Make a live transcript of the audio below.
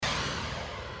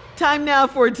Time now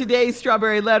for today's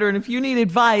Strawberry Letter. And if you need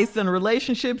advice on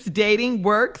relationships, dating,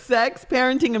 work, sex,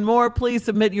 parenting, and more, please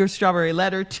submit your Strawberry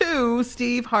Letter to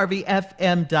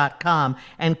steveharveyfm.com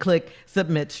and click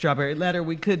Submit Strawberry Letter.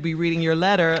 We could be reading your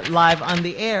letter live on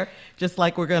the air, just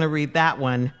like we're going to read that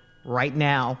one right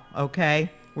now. Okay?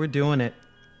 We're doing it.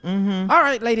 Mm-hmm. All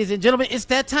right, ladies and gentlemen, it's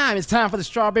that time. It's time for the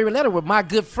Strawberry Letter with my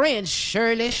good friend,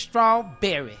 Shirley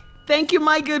Strawberry. Thank you,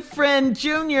 my good friend,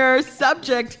 Junior.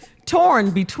 Subject: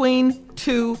 torn between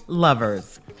two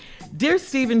lovers. Dear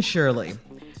Steve and Shirley,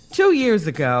 2 years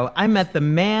ago, I met the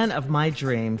man of my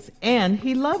dreams, and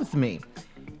he loves me,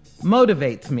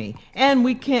 motivates me, and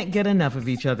we can't get enough of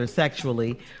each other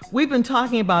sexually. We've been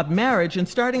talking about marriage and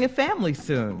starting a family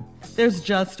soon. There's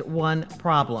just one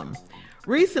problem.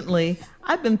 Recently,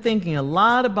 I've been thinking a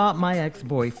lot about my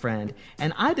ex-boyfriend,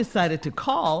 and I decided to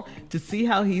call to see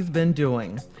how he's been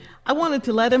doing. I wanted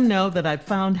to let him know that I'd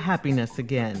found happiness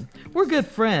again. We're good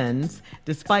friends,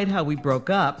 despite how we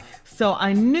broke up, so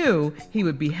I knew he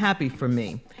would be happy for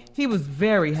me. He was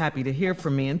very happy to hear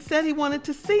from me and said he wanted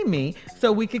to see me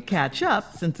so we could catch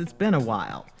up since it's been a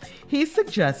while. He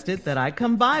suggested that I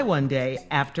come by one day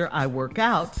after I work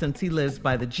out since he lives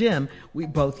by the gym we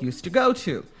both used to go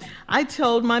to. I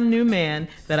told my new man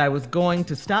that I was going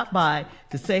to stop by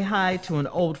to say hi to an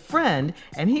old friend,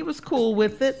 and he was cool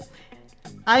with it.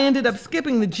 I ended up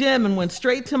skipping the gym and went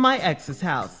straight to my ex's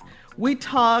house. We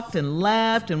talked and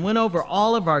laughed and went over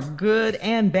all of our good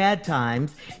and bad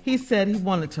times. He said he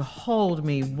wanted to hold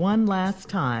me one last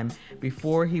time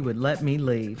before he would let me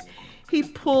leave. He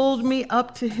pulled me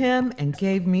up to him and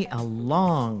gave me a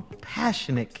long,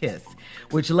 passionate kiss,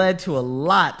 which led to a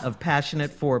lot of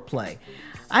passionate foreplay.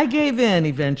 I gave in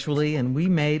eventually, and we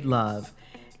made love.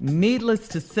 Needless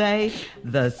to say,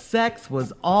 the sex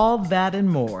was all that and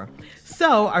more.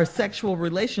 So our sexual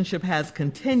relationship has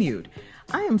continued.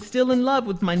 I am still in love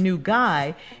with my new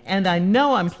guy, and I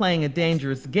know I'm playing a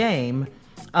dangerous game.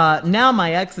 Now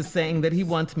my ex is saying that he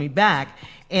wants me back,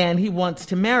 and he wants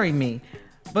to marry me.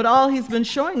 But all he's been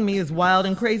showing me is wild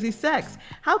and crazy sex.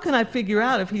 How can I figure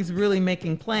out if he's really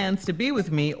making plans to be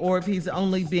with me, or if he's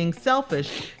only being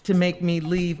selfish to make me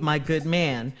leave my good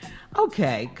man?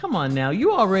 Okay, come on now.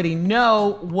 You already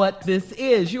know what this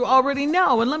is. You already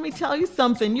know. And let me tell you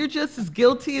something. You're just as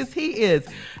guilty as he is.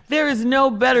 There is no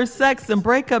better sex than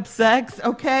breakup sex,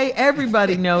 okay?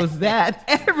 Everybody knows that.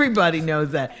 Everybody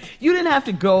knows that. You didn't have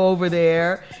to go over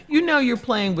there. You know you're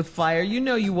playing with fire. You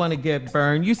know you want to get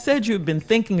burned. You said you had been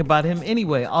thinking about him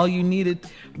anyway. All you needed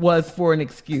was for an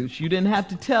excuse. You didn't have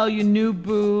to tell your new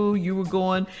boo you were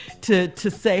going to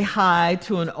say hi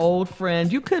to an old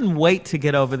friend. You couldn't wait to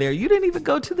get over there. You didn't even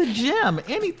go to the gym,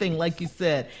 anything like you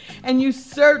said. And you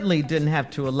certainly didn't have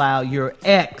to allow your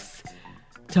ex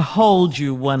to hold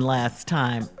you one last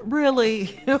time.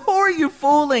 Really? Who are you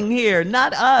fooling here?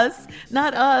 Not us.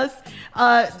 Not us.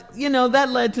 That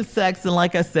led to sex. And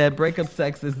like I said, breakup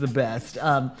sex is the best.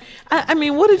 I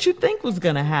mean, what did you think was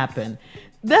going to happen?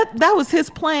 That was his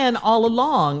plan all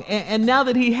along. And now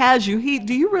that he has you,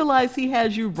 do you realize he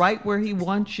has you right where he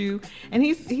wants you? And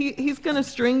he's going to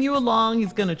string you along.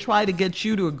 He's going to try to get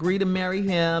you to agree to marry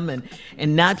him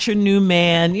and not your new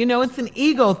man. You know, it's an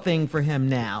ego thing for him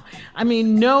now. I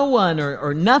mean, no one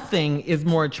or nothing is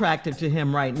more attractive to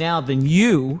him right now than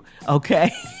you,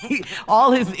 okay?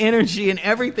 All his energy and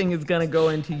everything is going to go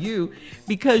into you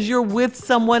because you're with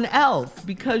someone else. So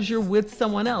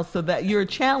that you're a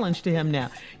challenge to him now.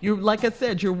 You're, like I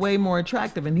said, you're way more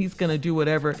attractive, and he's going to do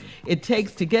whatever it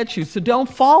takes to get you. So don't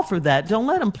fall for that. Don't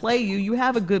let him play you. You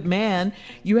have a good man.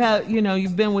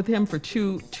 You've been with him for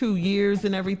two years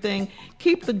and everything.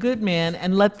 Keep the good man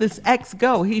and let this ex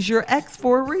go. He's your ex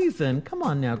for a reason. Come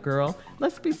on now, girl.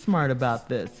 Let's be smart about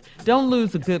this. Don't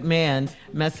lose a good man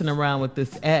messing around with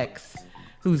this ex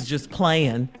who's just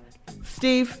playing.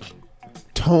 Steve?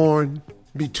 Torn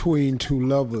between two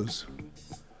lovers.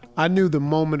 I knew the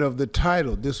moment of the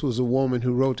title. This was a woman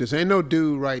who wrote this. Ain't no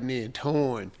dude writing in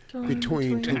torn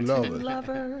between two lovers.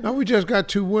 No, we just got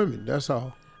two women. That's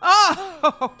all.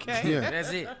 Oh, okay. Yeah.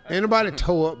 That's it. Ain't nobody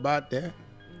tore up about that.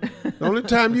 The only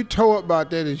time you tore up about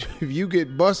that is if you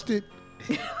get busted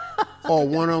or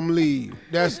one of them leave.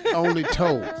 That's only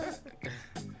told.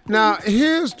 Now,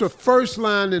 here's the first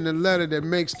line in the letter that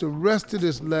makes the rest of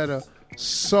this letter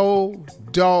so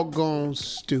doggone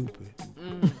stupid.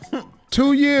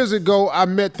 2 years ago, I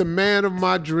met the man of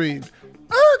my dreams.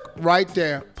 Right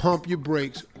there, pump your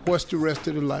brakes. What's the rest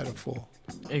of the letter for?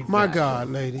 Exactly. My God,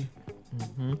 lady.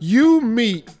 Mm-hmm. You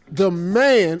meet the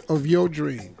man of your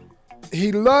dream.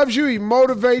 He loves you. He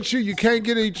motivates you. You can't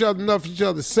get enough of each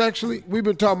other sexually. We've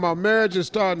been talking about marriage and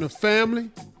starting a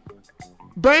family.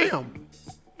 Bam.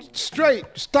 straight.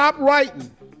 Stop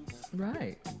writing.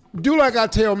 Right. Do like I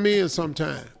tell men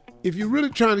sometimes. If you're really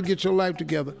trying to get your life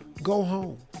together, go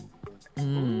home.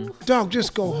 Dog,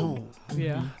 just go home.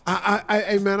 Yeah.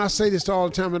 Hey, man, I say this all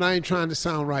the time, and I ain't trying to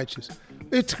sound righteous.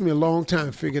 It took me a long time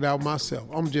to figure it out myself.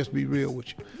 I'm going to just be real with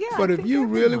you. Yeah, but I if think you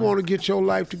really everyone. want to get your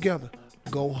life together,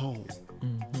 go home.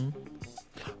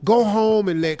 Go home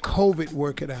and let COVID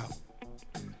work it out.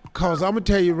 Because I'm going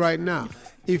to tell you right now,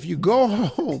 if you go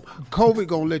home, COVID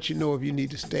going to let you know if you need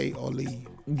to stay or leave.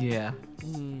 Yeah.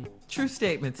 True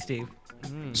statement, Steve.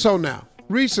 So now,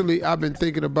 recently I've been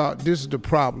thinking about, this is the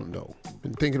problem though,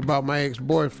 been thinking about my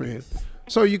ex-boyfriend.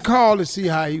 So you called to see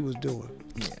how he was doing.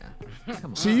 Yeah.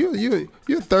 Come on. See, you're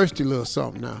a thirsty little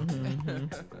something now.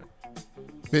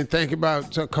 Been thinking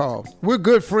about a call. We're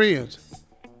good friends.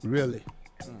 Really?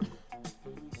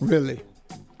 Really?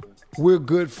 We're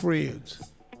good friends.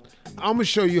 I'm gonna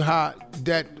show you how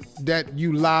that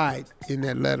you lied in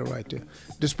that letter right there.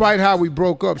 Despite how we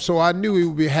broke up, so I knew he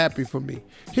would be happy for me.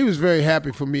 He was very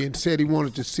happy for me and said he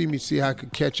wanted to see me, see how I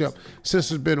could catch up.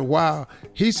 Since it's been a while,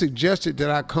 he suggested that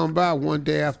I come by one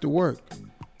day after work.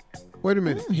 Wait a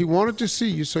minute. He wanted to see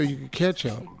you so you could catch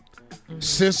up.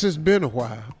 Since it's been a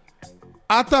while.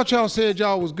 I thought y'all said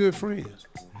y'all was good friends.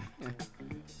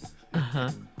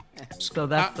 So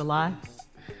that's the lie?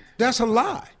 That's a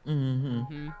lie.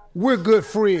 We're good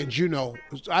friends, you know.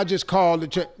 I just called to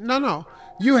check. No.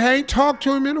 You ain't talked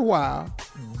to him in a while.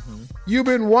 You've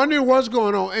been wondering what's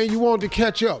going on and you want to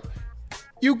catch up.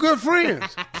 You good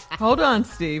friends. Hold on,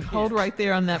 Steve. Hold right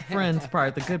there on that friends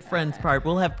part, the good friends part.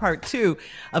 We'll have part 2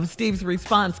 of Steve's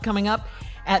response coming up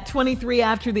at 23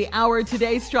 after the hour.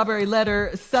 Today's Strawberry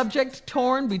Letter, subject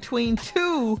torn between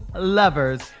 2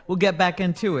 lovers. We'll get back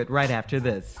into it right after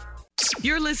this.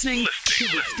 You're listening to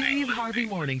the Steve Harvey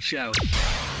Morning Show.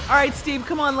 All right, Steve,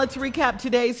 come on. Let's recap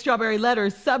today's Strawberry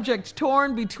Letter, subject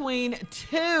torn between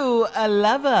 2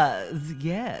 lovers.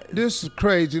 Yes. This is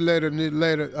crazy lady in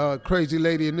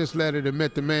this letter that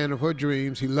met the man of her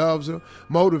dreams. He loves her,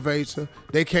 motivates her.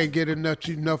 They can't get enough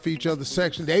of each other's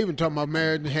section. They even talking about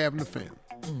marriage and having a family.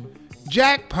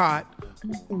 Jackpot.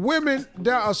 Women,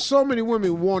 there are so many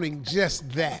women wanting just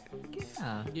that.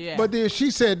 Yeah. But then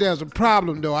she said there's a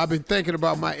problem though. I've been thinking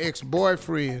about my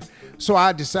ex-boyfriend, so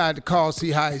I decided to call, see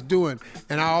how he's doing.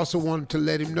 And I also wanted to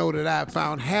let him know that I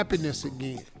found happiness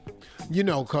again. You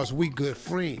know, because we good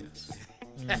friends.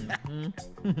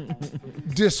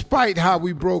 Despite how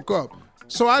we broke up.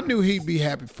 So I knew he'd be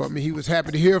happy for me. He was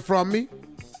happy to hear from me.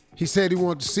 He said he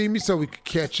wanted to see me so we could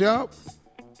catch up.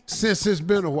 Since it's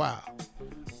been a while.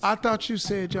 I thought you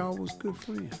said y'all was good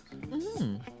friends.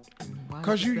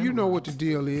 Because you know what the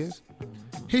deal is.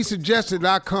 He suggested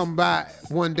I come by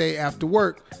one day after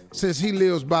work since he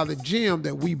lives by the gym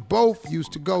that we both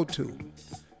used to go to.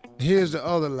 Here's the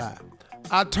other lie.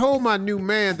 I told my new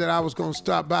man that I was going to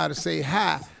stop by to say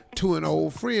hi to an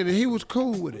old friend, and he was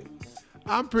cool with it.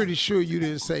 I'm pretty sure you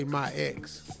didn't say my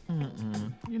ex.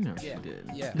 You know she did.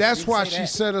 Yeah. That's why say she that.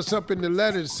 set us up in the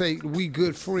letter to say we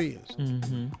good friends.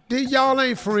 Then y'all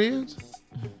ain't friends.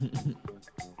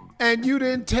 And you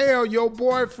didn't tell your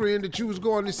boyfriend that you was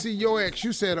going to see your ex.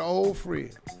 You said an old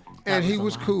friend. And he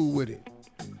was cool with it.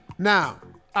 Now,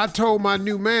 I told my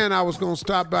new man I was going to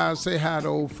stop by and say hi to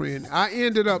old friend. I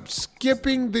ended up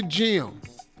skipping the gym.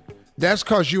 That's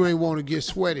because you ain't want to get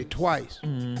sweaty twice.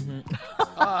 One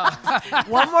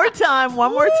more time.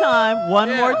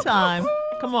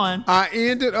 Come on. I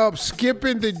ended up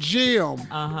skipping the gym.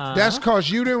 That's because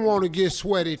you didn't want to get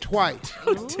sweaty twice.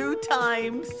 2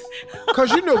 times.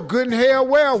 Because you know good and hell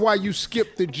well why you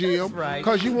skipped the gym. Right.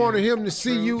 Because you wanted him to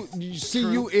see you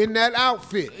in that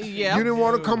outfit. Yeah. You didn't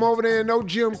want to come over there in no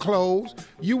gym clothes.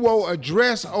 You wore a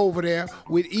dress over there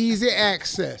with easy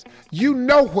access. You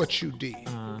know what you did.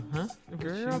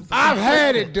 Girl, I've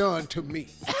had it done to me.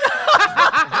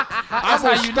 I'm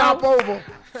going to stop over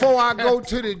before I go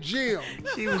to the gym.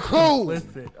 she was Cool.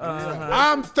 complicit.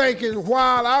 I'm thinking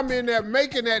while I'm in there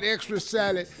making that extra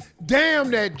salad,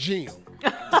 damn that gym.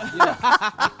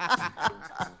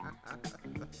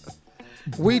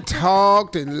 We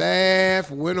talked and laughed,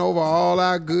 went over all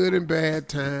our good and bad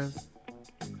times.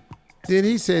 Then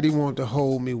he said he wanted to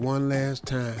hold me one last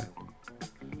time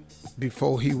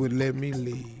before he would let me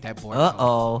leave. That boy.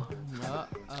 Uh-oh.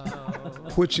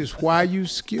 Which is why you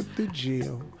skipped the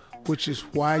gym. Which is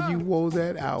why you wore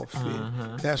that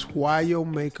outfit. That's why your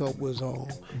makeup was on.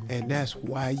 And that's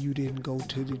why you didn't go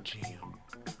to the gym.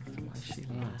 She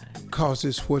lied. Cause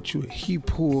it's what he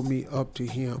pulled me up to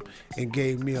him and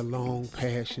gave me a long,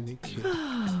 passionate kiss.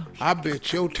 I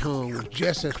bet your tongue was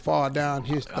just as far down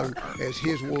his throat as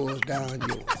his was down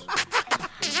yours.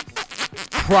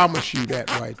 promise you that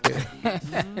right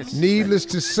there. Needless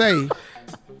to say,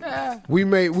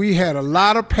 we had a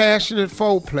lot of passionate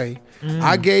foreplay.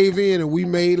 I gave in and we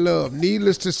made love.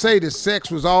 Needless to say, the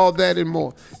sex was all that and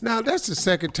more. Now, that's the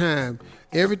second time.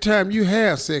 Every time you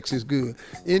have sex is good.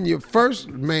 In your first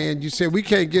man, you said we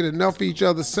can't get enough of each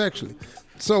other sexually.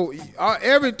 So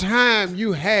every time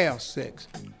you have sex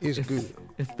is good.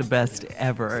 It's the best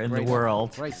ever in the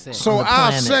world. Great sex. So our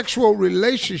planet. sexual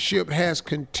relationship has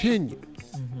continued.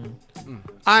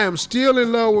 I am still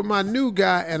in love with my new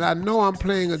guy, and I know I'm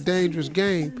playing a dangerous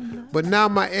game, but now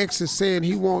my ex is saying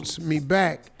he wants me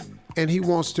back and he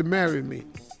wants to marry me.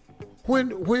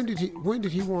 When did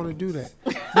he want to do that?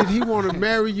 Did he want to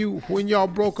marry you when y'all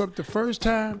broke up the first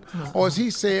time? Or is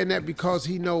he saying that because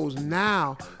he knows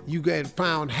now you got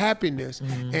found happiness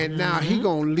and now he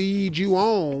gonna lead you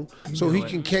on so he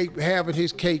can have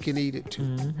his cake and eat it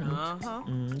too?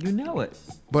 You know it.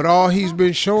 But all he's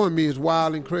been showing me is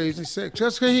wild and crazy sex.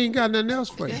 Just because he ain't got nothing else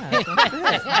for you.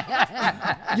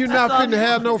 You're not finna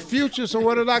have no future, so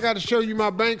what did I got to show you my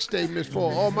bank statements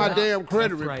for or my damn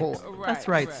credit report? That's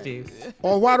right, Steve.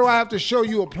 Or why do I have to show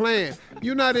you a plan?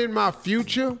 You're not in my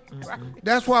future.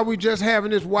 That's why we just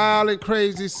having this wild and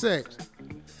crazy sex.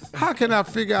 How can I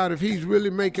figure out if he's really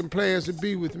making plans to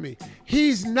be with me?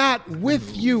 He's not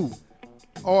with you.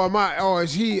 Or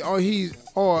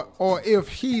if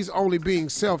he's only being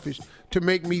selfish to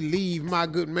make me leave my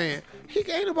good man.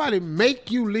 Ain't nobody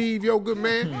make you leave your good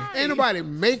man. Ain't nobody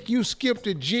make you skip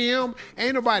the gym.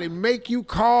 Ain't nobody make you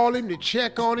call him to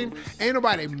check on him. Ain't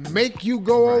nobody make you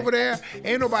go over there.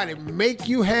 Ain't nobody make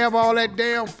you have all that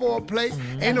damn foreplay.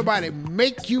 Ain't nobody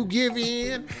make you give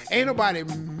in. Ain't nobody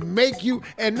make you,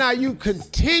 and now you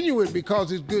continue it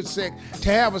because it's good sex to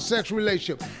have a sexual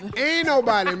relationship. Ain't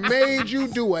nobody made you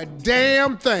do a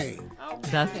damn thing.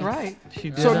 That's right. She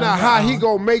did. So now how he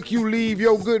gonna make you leave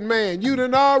your good man? You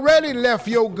done already left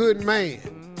your good man.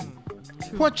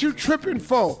 What you tripping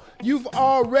for? You've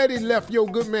already left your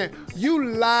good man.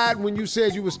 You lied when you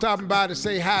said you was stopping by to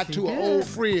say hi to an old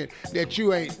friend that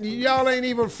y'all ain't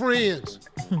even friends.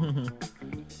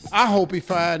 I hope he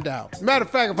find out. Matter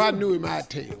of fact, if I knew him, I'd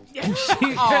tell.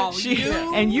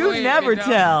 And you never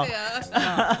tell.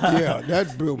 Yeah,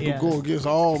 that bill will go against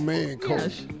all man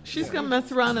code. She's going to mess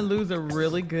around and lose a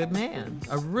really good man.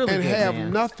 A really and good have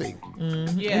man. nothing.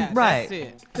 Yeah, Right. that's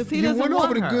it. Because he You doesn't went want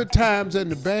over the her. good times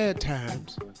and the bad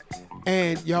times,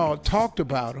 and y'all talked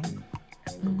about them.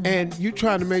 And you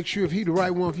trying to make sure if he the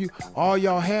right one for you, all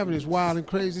y'all having is wild and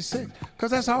crazy sex. Because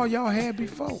that's all y'all had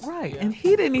before. Right. And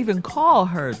he didn't even call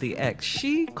her the ex.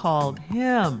 She called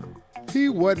him. He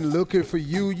wasn't looking for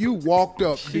you. You walked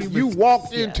up. You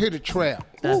walked into the trap.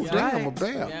 That's Oh, damn, right. a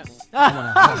bear. Yep.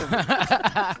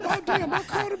 Oh, damn, I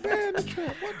caught a bear in the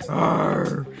trap. What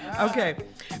the? Okay.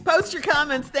 Post your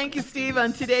comments. Thank you, Steve,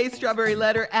 on today's Strawberry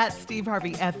Letter at Steve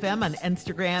Harvey FM on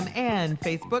Instagram and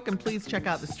Facebook. And please check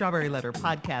out the Strawberry Letter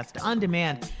podcast on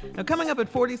demand. Now, coming up at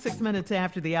 46 minutes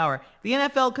after the hour, the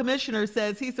NFL commissioner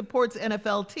says he supports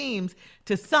NFL teams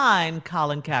to sign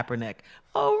Colin Kaepernick.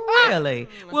 Oh, really?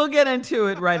 We'll get into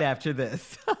it right after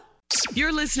this.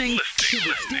 You're listening to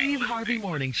the Steve Harvey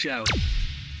Morning Show.